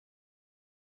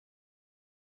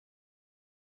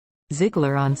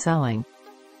Ziglar on Selling.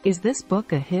 Is this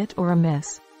book a hit or a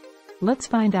miss? Let's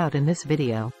find out in this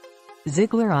video.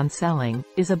 Ziglar on Selling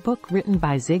is a book written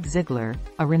by Zig Ziglar,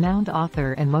 a renowned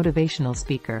author and motivational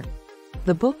speaker.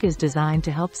 The book is designed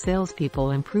to help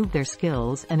salespeople improve their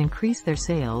skills and increase their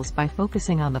sales by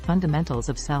focusing on the fundamentals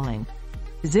of selling.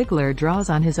 Ziglar draws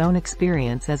on his own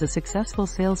experience as a successful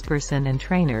salesperson and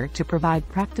trainer to provide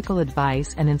practical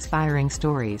advice and inspiring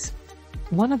stories.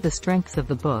 One of the strengths of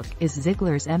the book is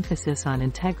Ziglar's emphasis on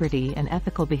integrity and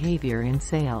ethical behavior in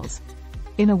sales.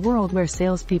 In a world where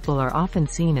salespeople are often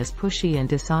seen as pushy and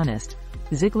dishonest,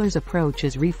 Ziglar's approach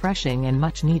is refreshing and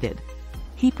much needed.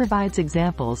 He provides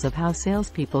examples of how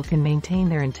salespeople can maintain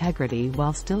their integrity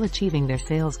while still achieving their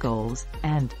sales goals,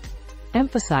 and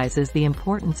emphasizes the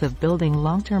importance of building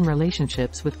long-term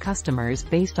relationships with customers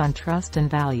based on trust and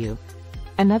value.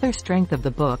 Another strength of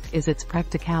the book is its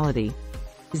practicality.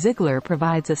 Ziglar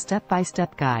provides a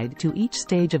step-by-step guide to each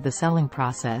stage of the selling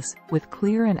process, with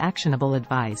clear and actionable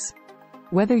advice.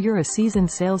 Whether you're a seasoned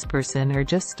salesperson or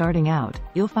just starting out,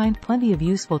 you'll find plenty of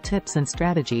useful tips and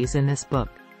strategies in this book.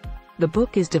 The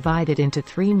book is divided into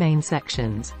 3 main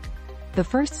sections. The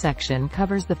first section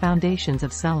covers the foundations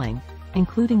of selling,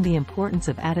 including the importance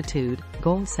of attitude,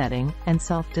 goal setting, and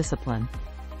self-discipline.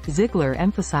 Ziglar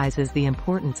emphasizes the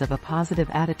importance of a positive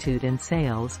attitude in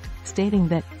sales, stating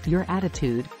that your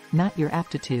attitude, not your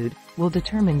aptitude, will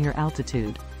determine your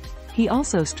altitude. He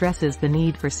also stresses the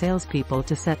need for salespeople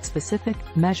to set specific,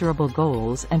 measurable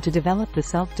goals and to develop the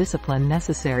self-discipline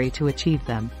necessary to achieve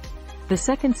them. The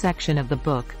second section of the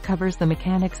book covers the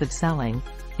mechanics of selling,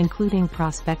 including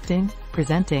prospecting,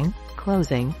 presenting,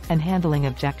 closing, and handling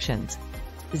objections.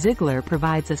 Ziglar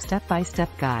provides a step-by-step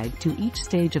guide to each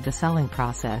stage of the selling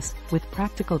process, with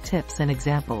practical tips and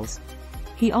examples.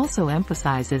 He also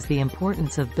emphasizes the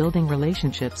importance of building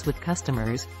relationships with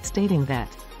customers, stating that,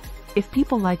 "If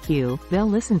people like you, they'll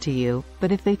listen to you,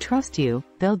 but if they trust you,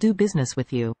 they'll do business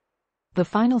with you." The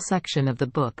final section of the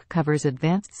book covers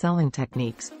advanced selling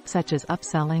techniques, such as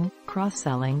upselling,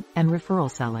 cross-selling, and referral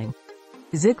selling.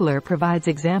 Ziglar provides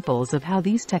examples of how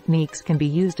these techniques can be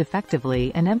used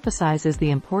effectively and emphasizes the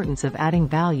importance of adding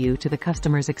value to the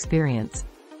customer's experience.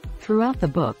 Throughout the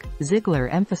book,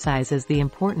 Ziglar emphasizes the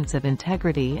importance of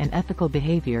integrity and ethical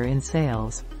behavior in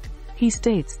sales. He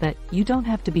states that you don't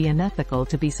have to be unethical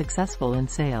to be successful in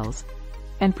sales,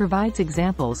 and provides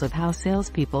examples of how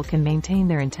salespeople can maintain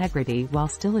their integrity while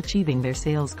still achieving their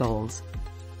sales goals.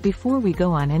 Before we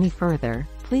go on any further,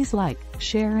 please like,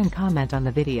 share and comment on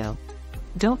the video.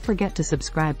 Don't forget to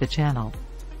subscribe the channel.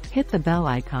 Hit the bell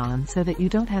icon so that you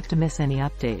don't have to miss any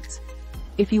updates.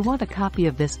 If you want a copy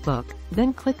of this book,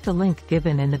 then click the link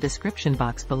given in the description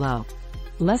box below.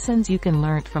 Lessons you can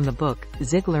learn from the book,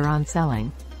 Ziglar on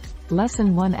Selling.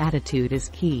 Lesson 1: Attitude is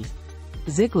key.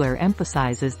 Ziglar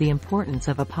emphasizes the importance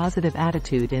of a positive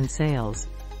attitude in sales.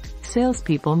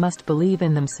 Salespeople must believe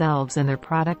in themselves and their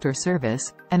product or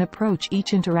service, and approach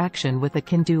each interaction with a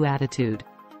can-do attitude.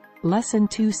 Lesson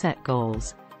 2: Set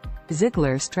goals.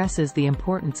 Ziglar stresses the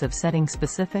importance of setting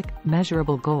specific,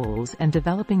 measurable goals and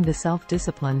developing the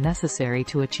self-discipline necessary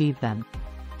to achieve them.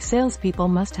 Salespeople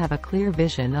must have a clear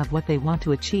vision of what they want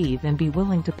to achieve and be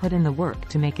willing to put in the work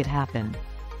to make it happen.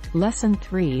 Lesson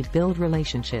 3: Build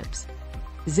relationships.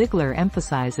 Ziglar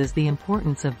emphasizes the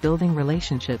importance of building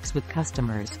relationships with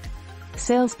customers.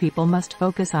 Salespeople must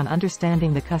focus on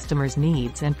understanding the customer's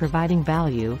needs and providing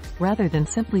value, rather than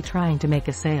simply trying to make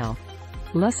a sale.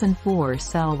 Lesson 4: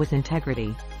 Sell with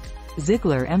integrity.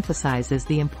 Ziglar emphasizes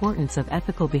the importance of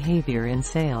ethical behavior in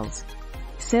sales.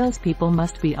 Salespeople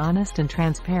must be honest and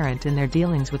transparent in their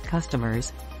dealings with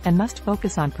customers, and must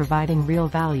focus on providing real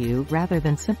value rather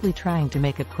than simply trying to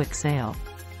make a quick sale.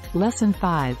 Lesson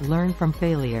 5: Learn from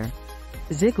failure.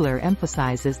 Ziglar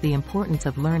emphasizes the importance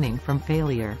of learning from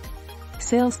failure.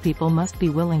 Salespeople must be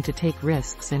willing to take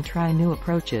risks and try new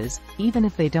approaches, even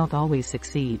if they don't always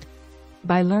succeed.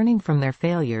 By learning from their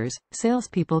failures,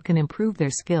 salespeople can improve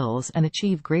their skills and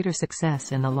achieve greater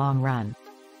success in the long run.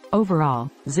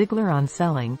 Overall, Ziglar on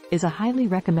Selling is a highly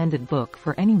recommended book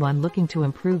for anyone looking to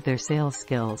improve their sales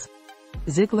skills.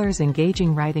 Ziglar's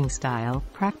engaging writing style,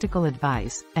 practical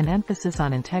advice, and emphasis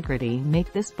on integrity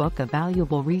make this book a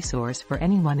valuable resource for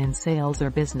anyone in sales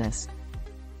or business.